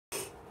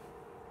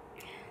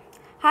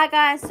Hi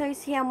guys,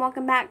 Sophs here and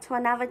welcome back to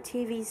another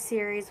TV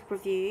series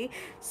review.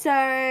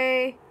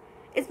 So,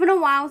 it's been a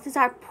while since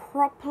I've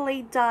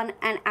properly done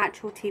an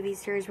actual TV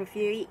series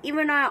review.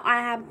 Even though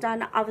I have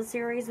done other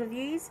series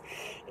reviews,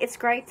 it's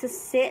great to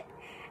sit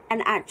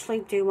and actually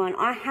do one.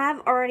 I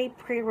have already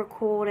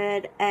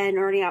pre-recorded and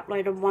already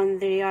uploaded one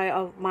video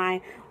of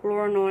my Law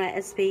 & Order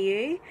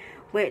SVU,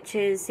 which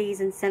is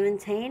season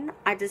 17.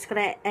 I just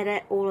gotta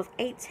edit all of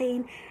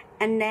 18.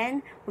 And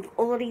then, with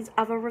all of these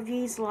other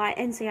reviews like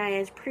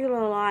NCIS, Pretty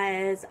Little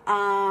Liars,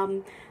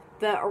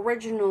 the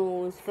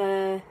originals,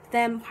 the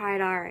Vampire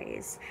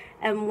Diaries,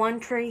 and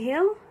One Tree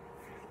Hill,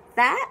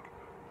 that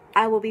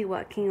I will be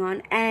working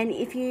on. And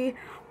if you're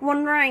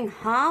wondering,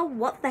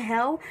 what the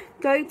hell,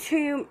 go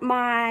to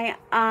my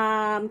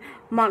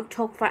month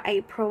talk for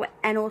April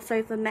and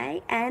also for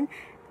May, and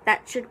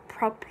that should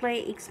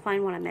properly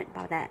explain what I meant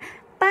by that.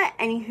 But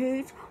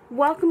anywho,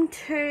 welcome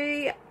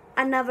to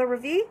another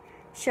review.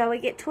 Shall we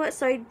get to it?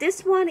 So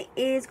this one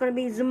is going to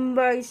be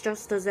Zumbo's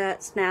Just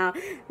Desserts. Now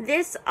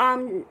this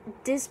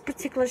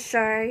particular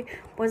show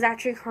was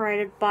actually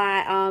created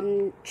by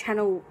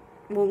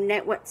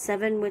Network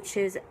 7, which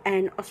is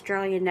an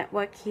Australian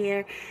network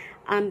here,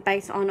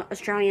 based on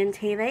Australian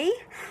TV.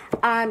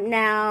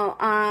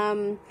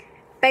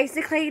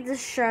 Basically the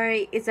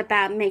show is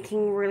about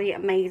making really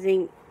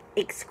amazing,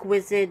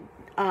 exquisite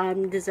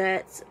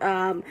desserts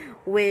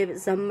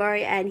with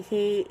Zumbo, and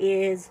he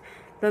is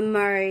the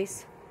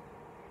most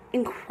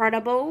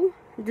incredible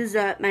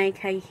dessert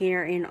maker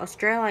here in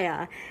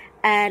Australia.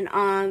 And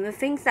the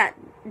things that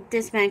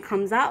this man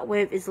comes up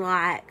with is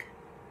like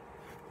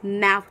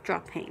mouth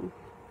dropping.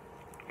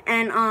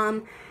 And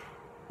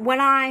when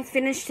I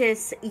finished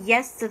this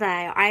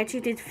yesterday, I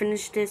actually did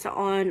finish this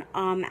on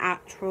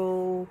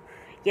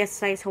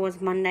yesterday, so it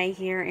was Monday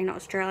here in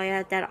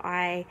Australia that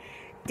I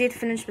did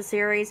finish the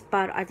series,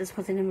 but I just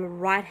wasn't in the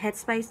right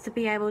headspace to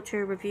be able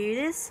to review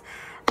this.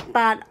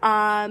 But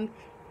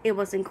it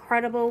was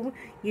incredible.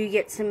 You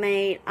get to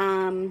meet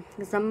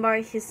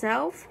Zumbo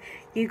herself.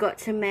 You got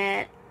to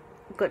meet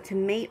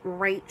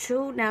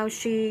Rachel. Now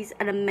she's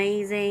an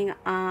amazing,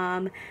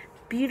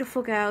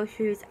 beautiful girl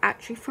who's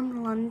actually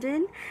from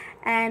London,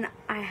 and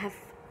I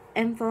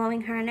am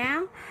following her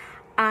now.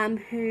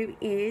 Who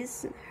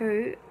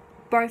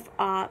both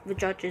are the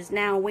judges.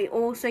 Now we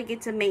also get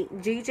to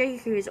meet Gigi,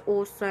 who is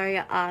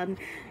also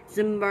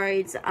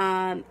Zumbo's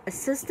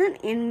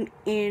assistant in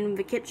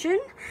the kitchen.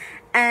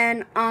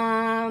 And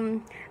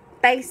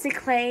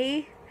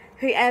basically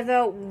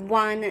whoever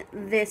won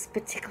this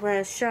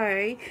particular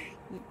show,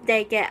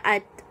 they get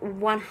a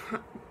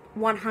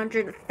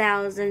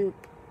 100,000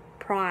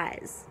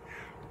 prize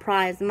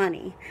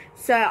money.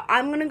 So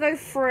I'm gonna go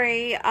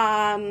through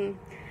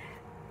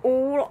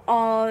all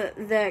of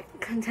the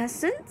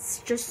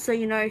contestants just so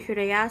you know who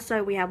they are.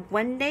 So we have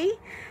Wendy,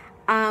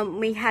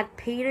 we had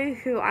Peter,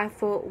 who I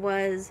thought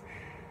was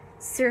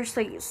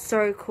seriously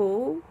so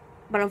cool,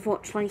 but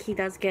unfortunately he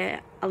does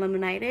get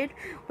eliminated.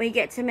 We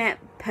get to meet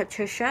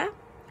Patricia,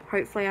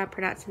 hopefully I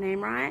pronounced her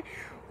name right.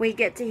 We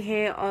get to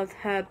hear of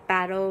her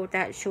battle,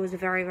 that she was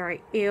very,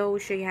 very ill.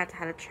 She had to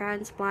have a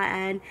transplant,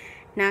 and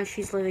now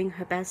she's living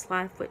her best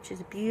life, which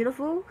is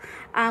beautiful.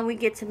 We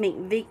get to meet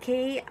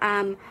Vicky,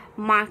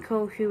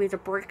 Michael, who is a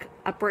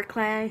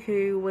bricklayer,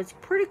 who was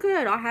pretty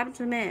good, I have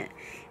to admit.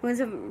 It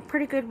was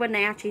pretty good when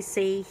they actually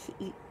see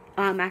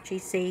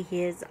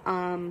his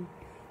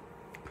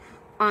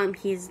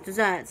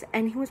desserts,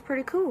 and he was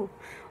pretty cool.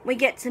 We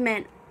get to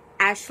meet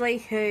Ashley,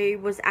 who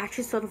was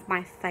actually sort of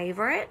my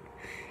favorite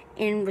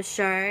in the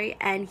show,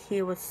 and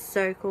he was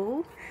so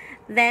cool.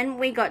 Then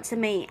we got to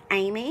meet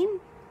Amy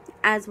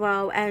as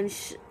well, and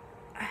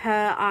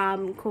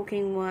her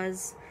cooking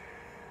was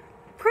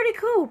pretty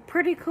cool.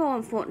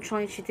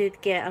 Unfortunately she did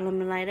get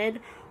eliminated.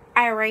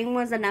 Irene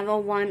was another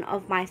one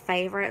of my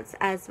favorites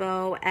as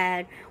well,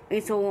 and we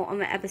saw on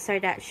the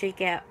episode that she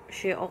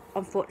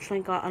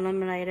unfortunately got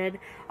eliminated.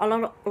 A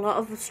lot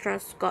of the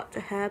stress got to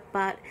her,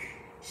 but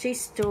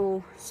she's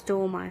still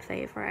my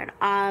favorite.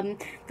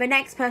 The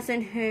next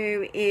person,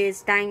 who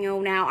is Daniel.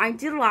 Now I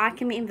did like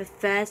him in the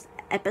first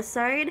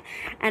episode,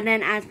 and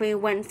then as we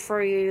went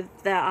through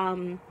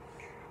the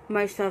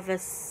most of the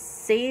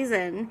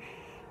season,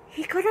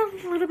 he got a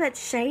little bit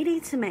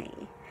shady to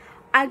me.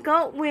 I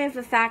got with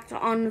the fact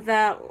on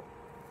a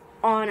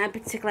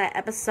particular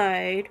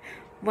episode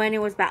when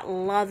it was about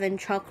love and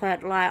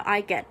chocolate. Like,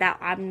 I get that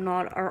I'm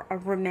not a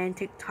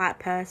romantic type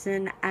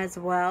person as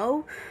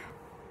well,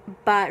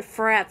 but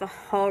throughout the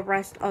whole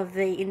rest of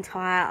the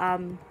entire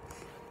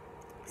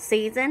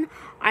season,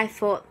 I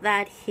thought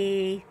that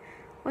he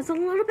was a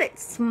little bit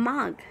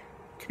smug,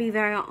 to be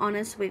very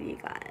honest with you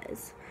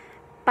guys.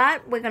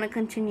 But we're going to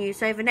continue.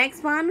 So the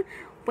next one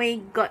we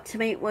got to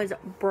meet was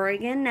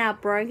Brogan. Now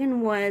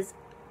Brogan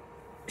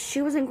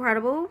she was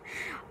incredible.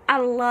 I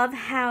love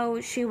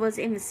how she was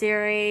in the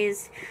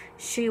series.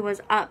 She was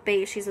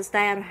upbeat. She's a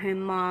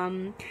stay-at-home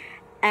mom,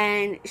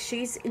 and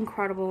she's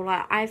incredible.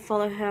 Like, I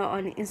follow her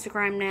on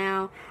Instagram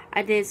now.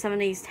 I did some of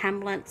these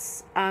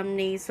templates,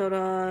 these sort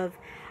of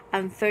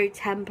food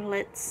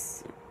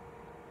templates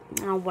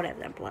whatever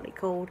they're bloody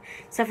called.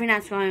 Something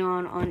that's going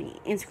on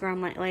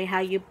Instagram lately, how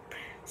you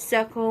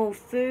circle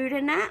food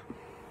and that.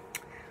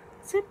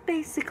 So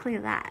basically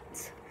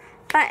that.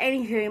 But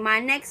anywho, my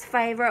next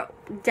favourite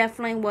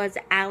definitely was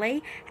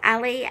Ali.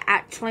 Ali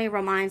actually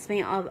reminds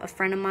me of a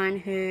friend of mine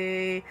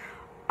who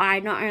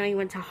I not only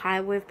went to high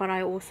with, but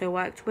I also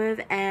worked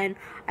with. And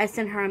I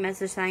sent her a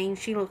message saying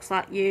she looks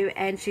like you,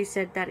 and she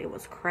said that it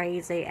was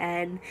crazy.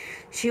 And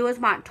she was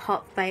my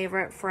top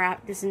favourite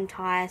throughout this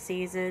entire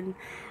season.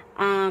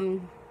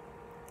 And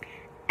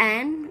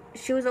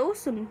she was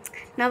awesome.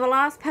 Now, the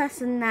last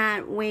person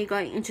that we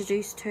got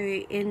introduced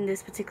to in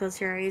this particular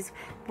series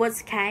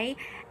was Kay.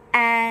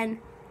 And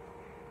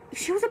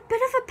she was a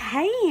bit of a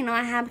pain,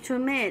 I have to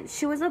admit.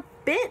 She was a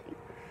bit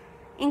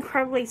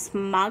incredibly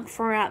smug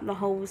throughout the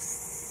whole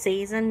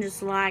season,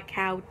 just like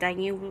how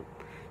Daniel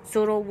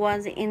sort of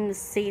was in the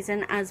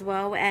season as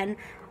well. And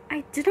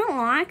I didn't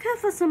like her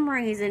for some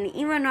reason,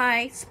 even though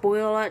I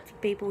spoil it to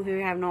people who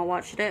have not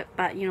watched it.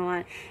 But you know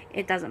what,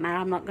 it doesn't matter.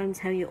 I'm not going to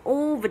tell you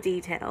all the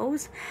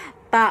details.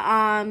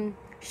 But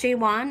she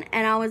won,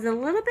 and I was a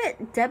little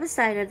bit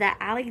devastated that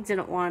Ali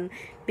didn't win,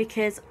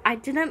 because I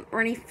didn't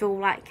really feel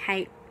like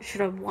Kate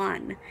should have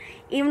won,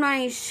 even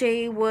though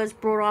she was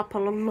brought up a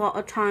lot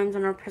of times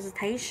in her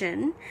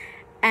presentation,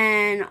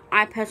 and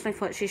I personally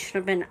thought she should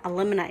have been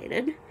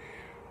eliminated.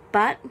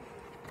 But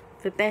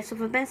the best of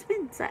the best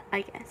wins,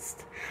 I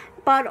guess.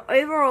 But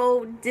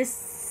overall, this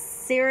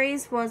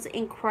series was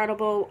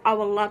incredible. I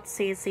would love to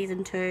see a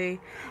season 2,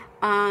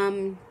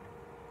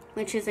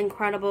 which is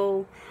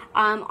incredible.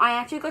 I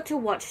actually got to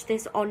watch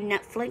this on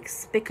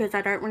Netflix because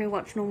I don't really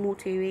watch normal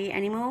TV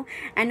anymore,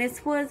 and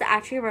this was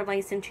actually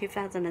released in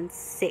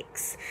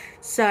 2006.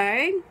 So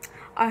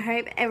I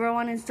hope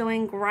everyone is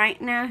doing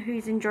great now,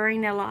 who's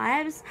enjoying their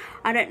lives.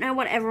 I don't know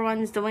what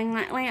everyone's doing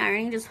lately. I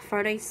only just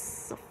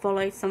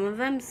follow some of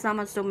them. Some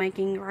are still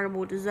making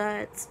incredible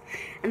desserts,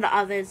 and the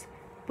others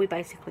we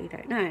basically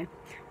don't know.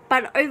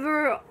 But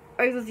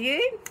overview,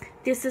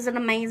 this is an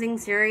amazing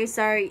series.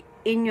 So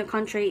in your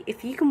country,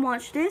 if you can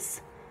watch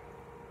this,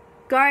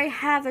 go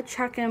have a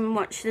check and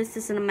watch this.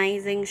 It's an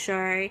amazing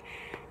show.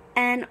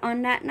 And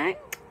on that note,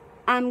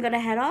 I'm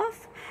gonna head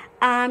off.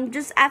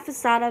 Just at the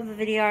start of the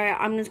video,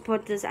 I'm just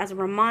put this as a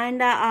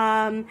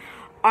reminder.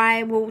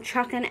 I will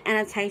chuck an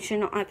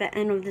annotation at the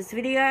end of this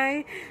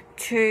video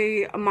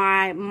to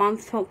my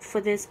month talk for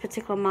this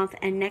particular month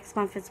and next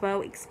month as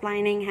well,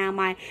 explaining how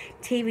my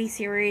TV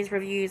series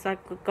reviews are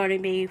going to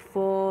be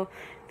for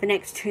the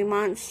next 2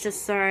 months,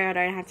 just so I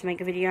don't have to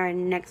make a video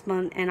next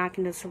month and I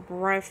can just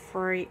roll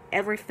through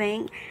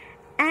everything.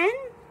 And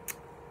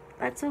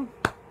that's all.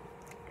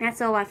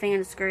 I think I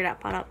just screwed that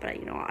part up, but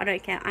you know what, I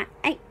don't care. I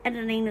ain't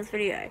editing this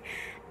video.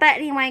 But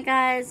anyway,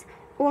 guys,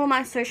 all of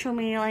my social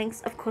media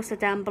links, of course, are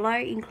down below,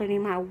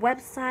 including my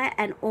website,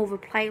 and all the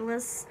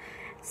playlists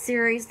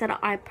series that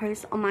I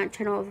post on my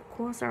channel, of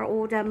course, are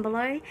all down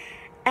below.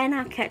 And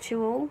I'll catch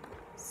you all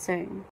soon.